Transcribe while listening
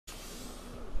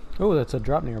Oh, that's a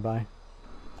drop nearby.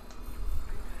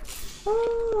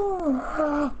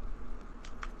 Oh.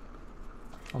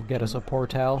 I'll get us a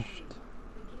portal.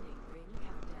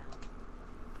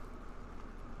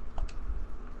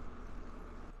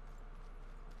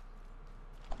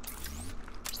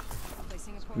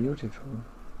 Beautiful.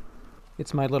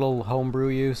 It's my little homebrew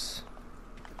use.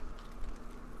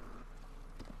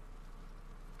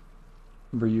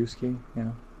 Brewski,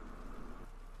 yeah.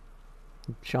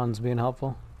 Sean's being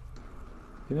helpful.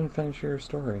 You didn't finish your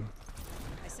story.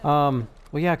 Well,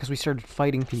 yeah, because we started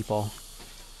fighting people.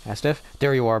 Astiff,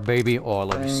 there you are, baby. Oh, I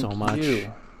love you so much.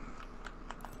 You.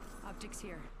 Optics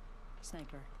here.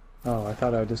 Sniper. Oh, I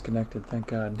thought I disconnected. Thank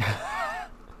God.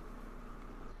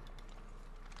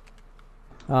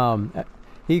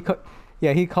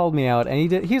 He called me out,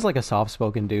 and he's like a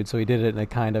soft-spoken dude, so he did it in a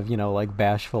kind of, you know, like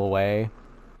bashful way,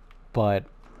 but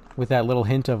with that little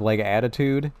hint of like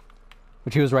attitude,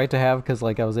 which he was right to have, because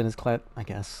like I was in his class, I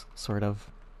guess, sort of.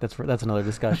 That's another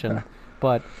discussion.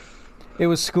 But it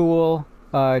was school.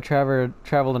 I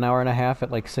traveled an hour and a half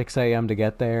at like 6 a.m. to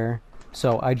get there,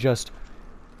 so I just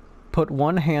put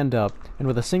one hand up and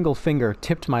with a single finger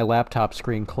tipped my laptop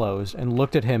screen closed and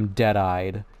looked at him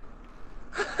dead-eyed.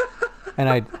 And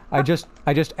I just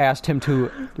asked him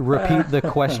to repeat the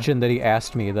question that he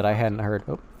asked me that I hadn't heard.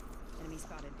 Oh, Enemy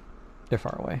spotted. they're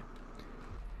far away.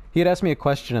 He had asked me a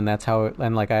question, and that's how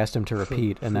and like I asked him to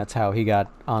repeat, and that's how he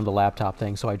got on the laptop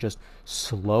thing. So I just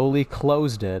slowly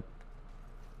closed it.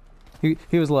 He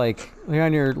was like, "You're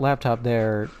on your laptop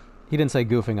there." He didn't say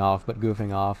goofing off, but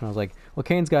goofing off. And I was like, "Well,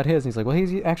 Kane's got his." And he's like, "Well,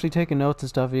 he's actually taking notes and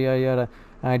stuff, yada yada."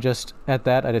 And I just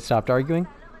stopped arguing,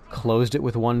 closed it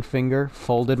with one finger,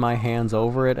 folded my hands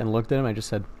over it, and looked at him. I just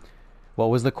said, "What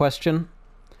was the question?"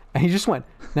 And he just went,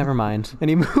 "Never mind," and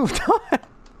he moved on.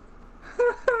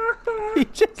 He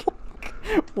just like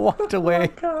walked away.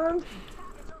 Oh,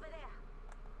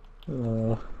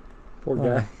 God. Poor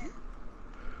guy.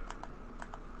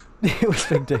 It was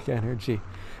big dick energy,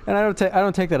 and I don't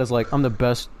take that as like I'm the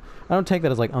best. I don't take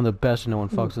that as like I'm the best and no one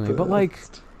fucks with me. But like,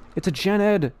 it's a gen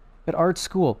ed at art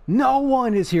school. No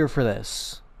one is here for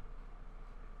this.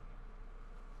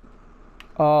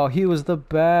 Oh, he was the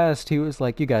best. He was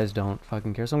like, you guys don't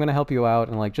fucking care, so I'm gonna help you out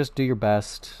and like just do your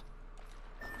best.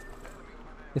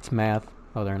 It's math.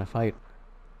 Oh, they're in a fight.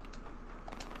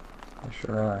 They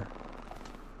sure are.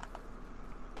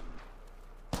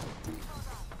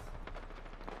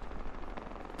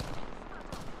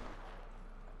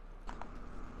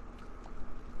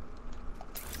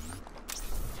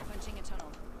 Punching a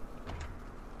tunnel.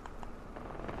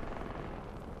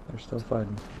 They're still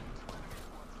fighting.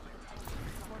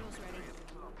 Portal's ready.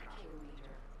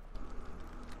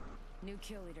 New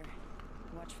kill leader.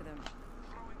 Watch for them.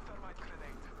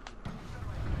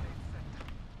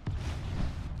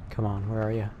 Come on, where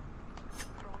are you?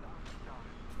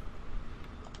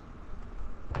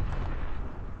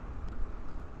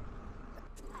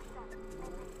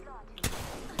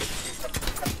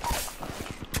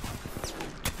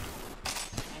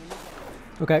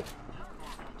 Okay.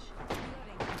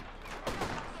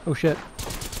 Oh shit.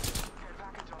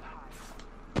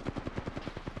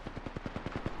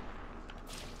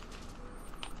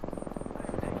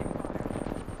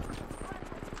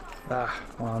 Ah,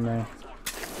 on me. Enemy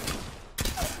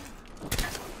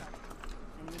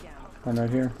down. One right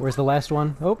here. Where's the last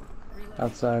one? Oh.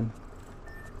 Outside.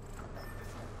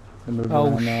 They moved Oh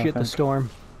around now, I shit, the think. storm.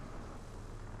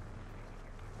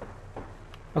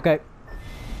 Okay.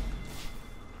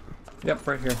 Yep,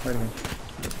 right here, right here.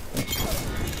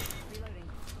 Reloading.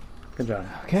 Good job.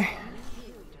 Okay.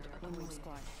 One move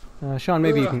squad. Sean,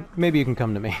 maybe you can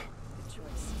come to me. Good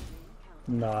choice.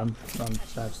 No, I'm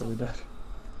absolutely dead.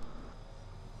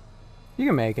 You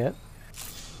can make it.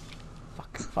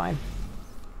 Fucking fine.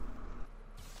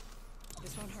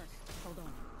 This won't hurt. Hold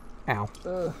on. Ow.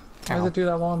 Why does Ow. it do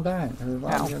that while I'm back? Come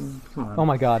on. Oh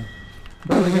my god.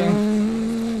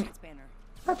 Teammates banner.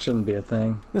 That shouldn't be a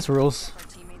thing. This rules. Our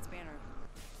teammates banner.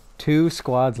 2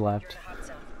 squads left. Hot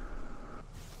zone.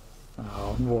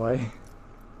 Oh boy.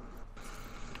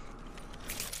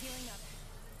 Healing up.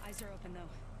 Eyes are open though.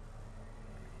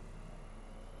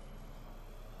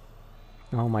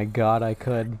 Oh my god, I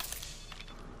could.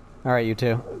 Alright, you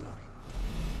two.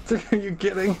 Are you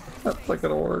kidding? That's not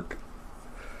gonna work.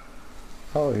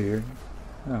 Oh, here.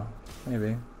 Oh,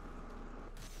 maybe.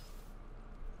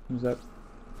 Who's that?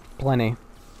 Plenty.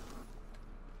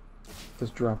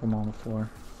 Just drop them on the floor.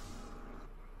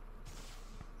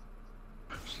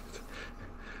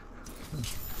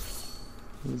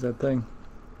 Use that thing.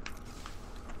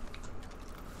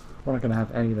 We're not gonna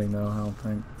have anything though, I don't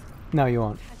think. No, you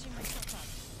won't. Patching myself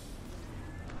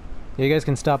up. Yeah, you guys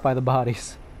can stop by the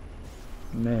bodies.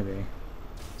 Maybe.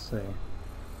 Let's see.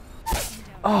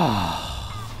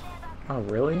 Oh. Oh,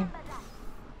 really?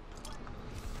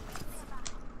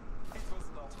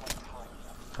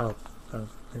 Oh. Oh.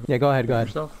 Yeah, go ahead, go ahead.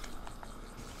 Yourself?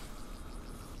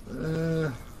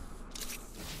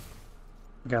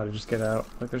 Gotta just get out.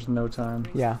 Like, there's no time.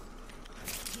 Yeah.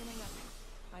 Healing up.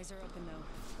 Eyes are open though.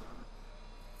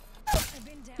 I've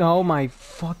been down. Oh my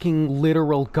fucking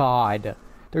literal god.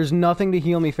 There's nothing to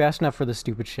heal me fast enough for this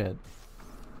stupid shit.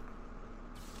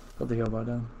 Put the heal bar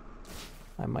down.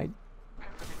 I might...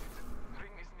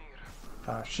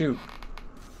 Ah, shoot.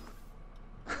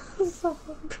 So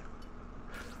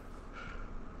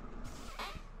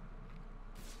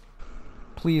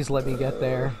Please let me get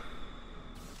there.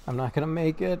 I'm not gonna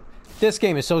make it. This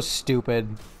game is so stupid.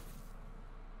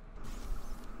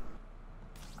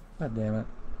 God damn it.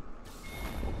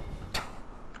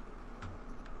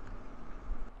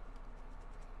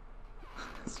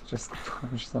 Let's just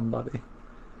punch somebody.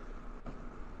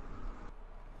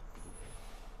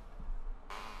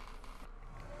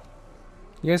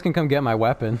 You guys can come get my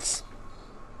weapons.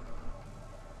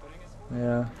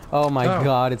 Yeah. Oh my Oh.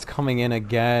 god, it's coming in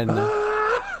again.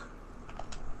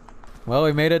 Well,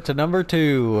 we made it to number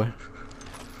 2.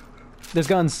 There's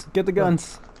guns. Get the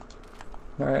guns.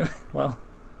 Alright, well.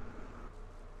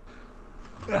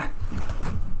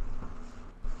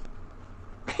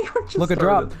 Look, a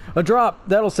drop. A drop.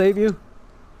 That'll save you.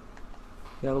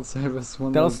 That'll save us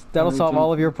when That'll solve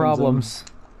all of your problems.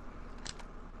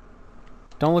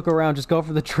 Don't look around. Just go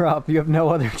for the drop. You have no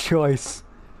other choice.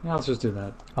 Yeah, let's just do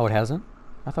that. Oh, it hasn't?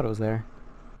 I thought it was there.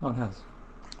 Oh, it has.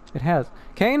 It has.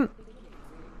 Kane?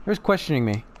 Who's questioning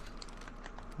me?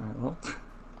 Alright, well.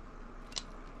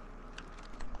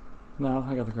 No,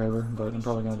 I got the Kraber, but I'm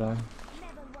probably gonna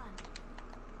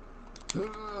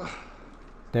die.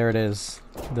 There it is.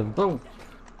 The... Boom!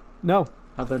 No.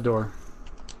 Out that door.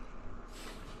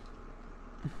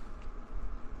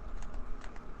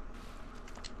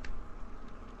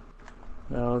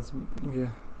 Let's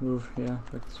move,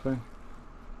 back this way.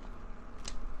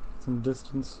 Some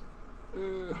distance.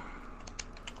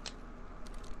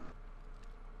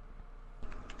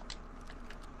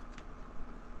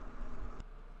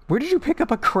 Where did you pick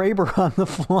up a Kraber on the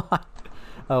fly?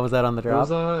 Oh, was that on the drop?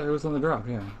 It was on the drop,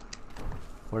 yeah.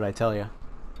 What did I tell you?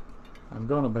 I'm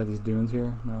going up by these dunes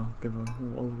here. No, give a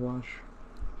little overwash.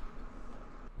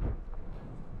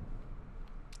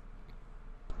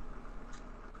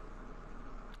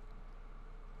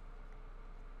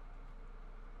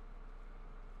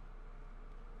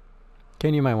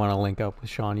 Ken, you might want to link up with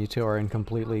Sean. You two are in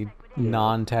completely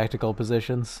non-tactical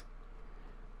positions.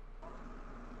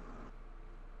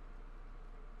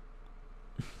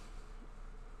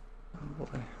 Oh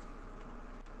boy.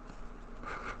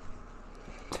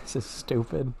 This is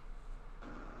stupid.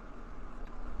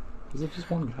 Is it just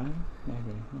one guy?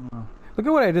 Maybe. I don't know. Look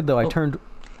at what I did, though. I turned...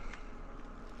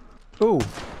 Ooh.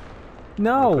 Put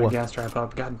No! a gas trap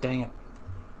up. God dang it.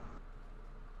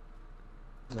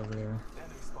 It's over here.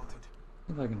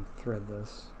 See if I can thread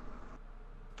this.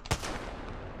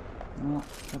 Oh,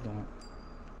 god damn it.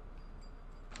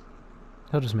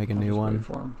 He'll just make a I'll new just one. wait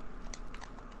for him.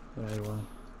 Yeah, he will.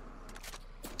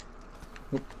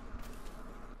 Oop.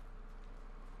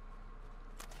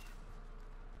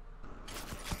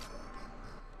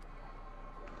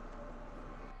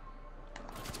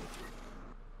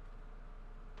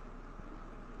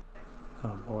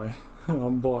 Oh boy. Oh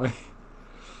boy.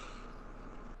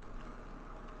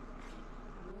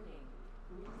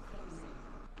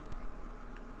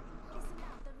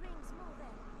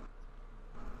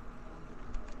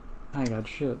 I got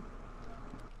shit.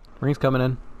 Ring's coming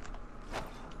in.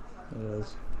 It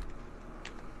is.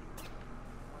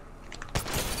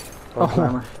 Oh,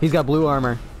 Armor. he's got blue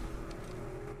armor.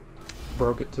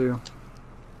 Broke it too.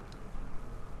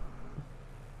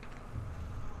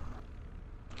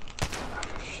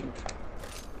 Shoot.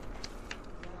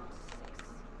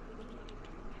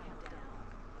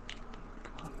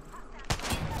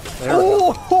 There we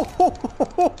go.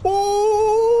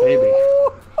 Baby.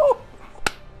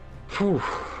 Whew.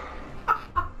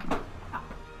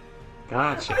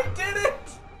 Gotcha. I did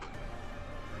it!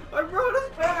 I brought us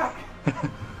back!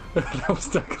 That was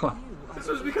stuck on. This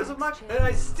was because of my... And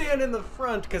I stand in the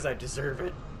front because I deserve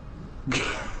it.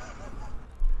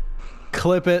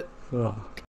 Clip it. Ugh.